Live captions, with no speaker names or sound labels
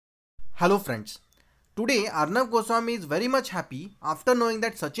Hello friends. Today Arnab Goswami is very much happy after knowing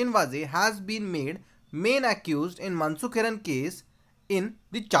that Sachin Vaze has been made main accused in Mansukh Hirens case in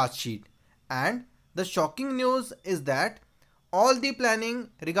the charge sheet. And the shocking news is that all the planning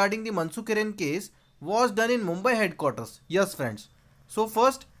regarding the Mansukh Hirens case was done in Mumbai headquarters. Yes friends. So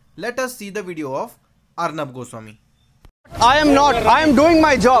first let us see the video of Arnab Goswami. I am not. I am doing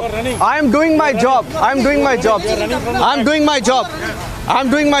my job. I am doing my job. I am doing my job. I am doing my job. I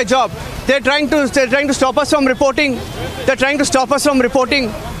am doing my job. They're trying to stop us from reporting. They're trying to stop us from reporting.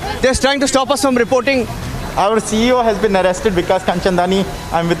 They're trying to stop us from reporting. Our CEO has been arrested because Kanchandani.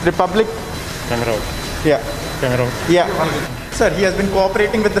 I'm with Republic. Camera out. Yeah. Camera out. Yeah. Sir, he has been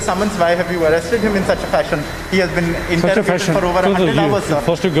cooperating with the summons. Why have you arrested him in such a fashion? He has been interrogated for over 100 hours, sir.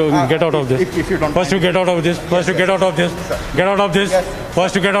 First to go, get out of this. If you don't First to get out of this. First to get out of this. Get out of this.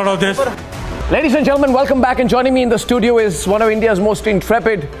 First to get out of this. Ladies and gentlemen, welcome back, and joining me in the studio is one of India's most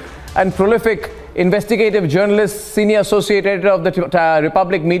intrepid and prolific investigative journalists, senior associate editor of the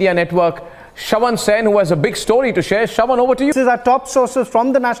Republic Media Network, Shravan Sen, who has a big story to share. Shravan, over to you. This is our top sources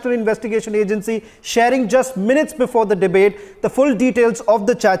from the National Investigation Agency sharing just minutes before the debate the full details of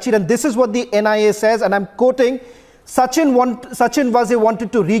the charge sheet, and this is what the NIA says, and I'm quoting: Sachin Vaze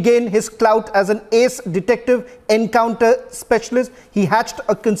wanted to regain his clout as an ace detective encounter specialist. He hatched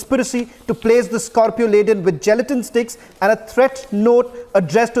a conspiracy to place the Scorpio laden with gelatin sticks and a threat note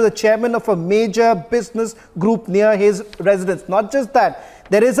addressed to the chairman of a major business group near his residence. Not just that,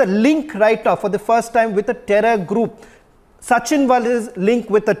 there is a link right now for the first time with a terror group. Sachin Vaze's link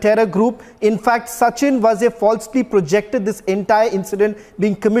with a terror group. In fact, Sachin Vaze falsely projected this entire incident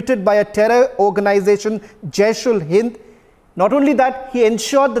being committed by a terror organization, Jaish-ul-Hind. Not only that, he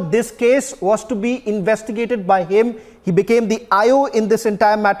ensured that this case was to be investigated by him. He became the IO in this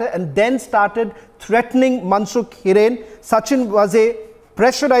entire matter and then started threatening Mansukh Hirens. Sachin Vaze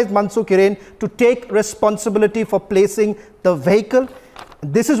pressurized Mansukh Hirens to take responsibility for placing the vehicle.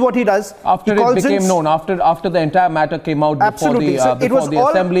 This is what he does. After it became known, after the entire matter came out before the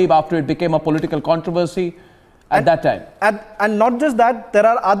assembly, after it became a political controversy at that time. And not just that, there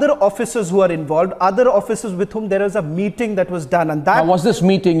are other officers who are involved, other officers with whom there is a meeting that was done. And that now, was this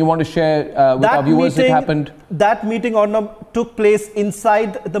meeting you want to share with our viewers? It happened. That meeting, Arnab, took place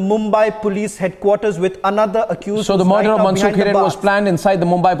inside the Mumbai police headquarters with another accused. So the murder of Mansukh Hirens was planned inside the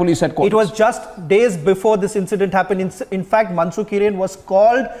Mumbai police headquarters. It was just days before this incident happened. In fact, Mansukh Hirens was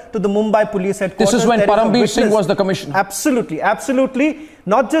called to the Mumbai police headquarters. This is when Parambir Singh was the commissioner. Absolutely, absolutely.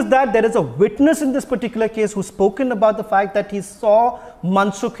 Not just that, there is a witness in this particular case who's spoken about the fact that he saw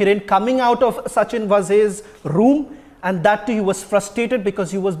Mansukh Hirens coming out of Sachin Vaze's room, and that too he was frustrated because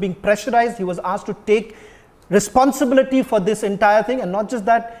he was being pressurized. He was asked to take responsibility for this entire thing, and not just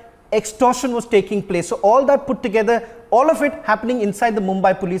that, extortion was taking place. So all that put together, all of it happening inside the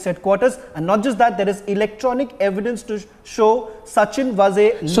Mumbai police headquarters, and not just that, there is electronic evidence to show Sachin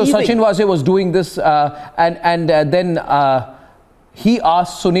Vaze So leaving. Sachin Vaze was doing this then he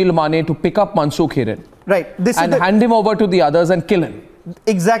asked Sunil Mane to pick up Mansukh Hirens, right, and hand him over to the others and kill him.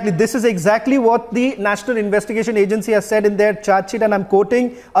 Exactly. This is exactly what the National Investigation Agency has said in their charge sheet, and I'm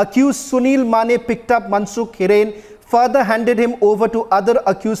quoting: accused Sunil Mane picked up Mansukh Hirens, further handed him over to other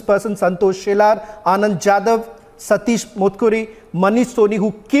accused persons Santosh Shelar, Anand Jadhav, Satish Motkuri, Manish Soni,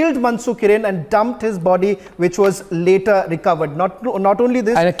 who killed Mansukh Hirens and dumped his body, which was later recovered. Not only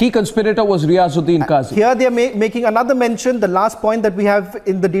this, and a key conspirator was Riazuddin Qazi. Here they are making another mention. The last point that we have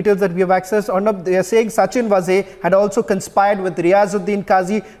in the details that we have accessed, they are saying Sachin Vaze had also conspired with Riazuddin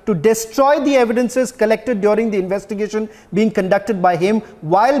Qazi to destroy the evidences collected during the investigation being conducted by him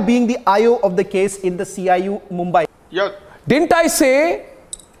while being the IO of the case in the CIU Mumbai. Yeah. Didn't I say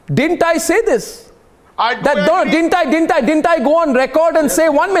this? Didn't I go on record and say,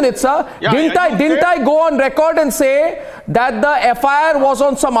 1 minute, sir? Yeah, didn't I go on record and say that the FIR was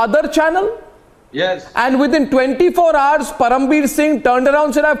on some other channel? Yes. And within 24 hours, Parambir Singh turned around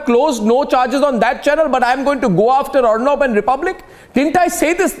and said, I've closed no charges on that channel, but I'm going to go after Arnab and Republic. Didn't I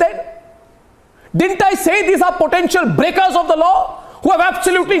say this then? Didn't I say these are potential breakers of the law who have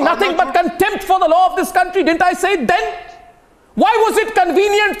absolutely nothing but contempt for the law of this country? Didn't I say it then? Why was it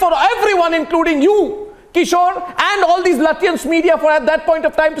convenient for everyone, including you, Kishore, and all these Lutyens media for at that point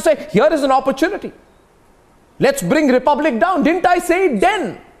of time to say, here is an opportunity. Let's bring Republic down. Didn't I say it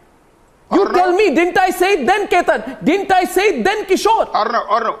then? You tell me, didn't I say it then, Ketan? Didn't I say it then, Kishore?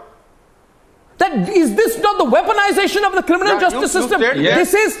 Arnab. That is this not the weaponization of the criminal justice system?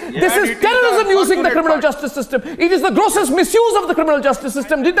 Yes. This is terrorism using the criminal justice system. It is the grossest misuse of the criminal justice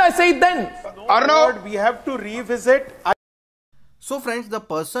system. Didn't I say it then? Arnab, we have to revisit. So friends, the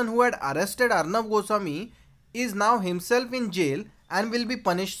person who had arrested Arnab Goswami is now himself in jail and will be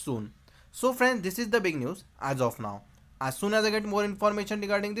punished soon. So friends, this is the big news as of now. As soon as I get more information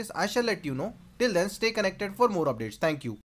regarding this, I shall let you know. Till then, stay connected for more updates. Thank you.